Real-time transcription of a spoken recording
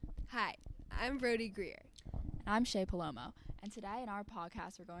I'm Brody Greer. And I'm Shay Palomo. And today in our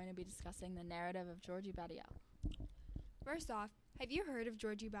podcast, we're going to be discussing the narrative of Georgie Badiel. First off, have you heard of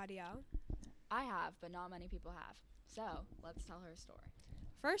Georgie Badiel? I have, but not many people have. So, let's tell her story.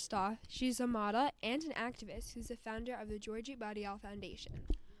 First off, she's a model and an activist who's the founder of the Georgie Badiel Foundation.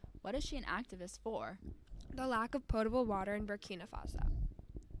 What is she an activist for? The lack of potable water in Burkina Faso.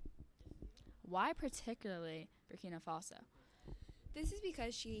 Why particularly Burkina Faso? This is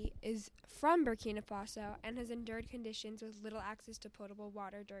because she is from Burkina Faso and has endured conditions with little access to potable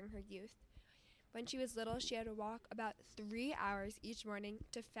water during her youth. When she was little, she had to walk about 3 hours each morning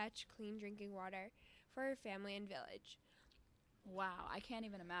to fetch clean drinking water for her family and village. Wow, I can't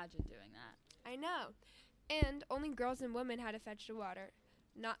even imagine doing that. I know. And only girls and women had to fetch the water,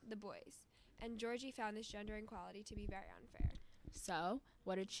 not the boys. And Georgie found this gender inequality to be very unfair. So,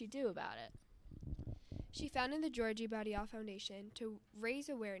 what did she do about it? She founded the Georgie Badiel Foundation to raise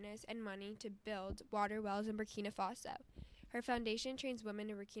awareness and money to build water wells in Burkina Faso. Her foundation trains women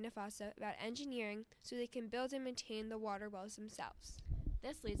in Burkina Faso about engineering so they can build and maintain the water wells themselves.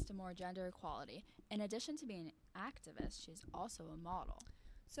 This leads to more gender equality. In addition to being an activist, she's also a model.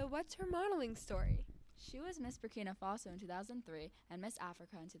 So what's her modeling story? She was Miss Burkina Faso in 2003 and Miss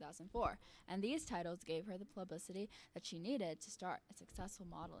Africa in 2004, and these titles gave her the publicity that she needed to start a successful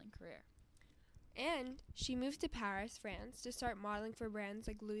modeling career. And she moved to Paris, France, to start modeling for brands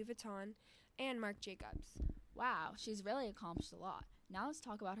like Louis Vuitton and Marc Jacobs. Wow, she's really accomplished a lot. Now let's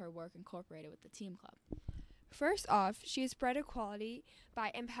talk about her work incorporated with the TEEM Club. First off, she has spread equality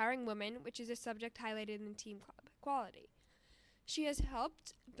by empowering women, which is a subject highlighted in the TEEM Club, equality. She has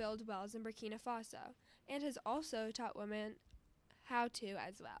helped build wells in Burkina Faso and has also taught women how to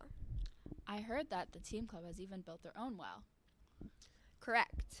as well. I heard that the TEEM Club has even built their own well.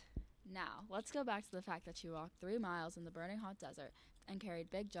 Correct. Now, let's go back to the fact that she walked 3 miles in the burning hot desert and carried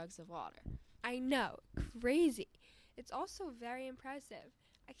big jugs of water. I know, crazy. It's also very impressive.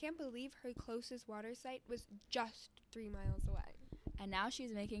 I can't believe her closest water site was just 3 miles away. And now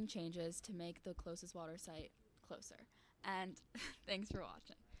she's making changes to make the closest water site closer. And thanks for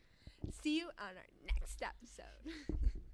watching. See you on our next episode.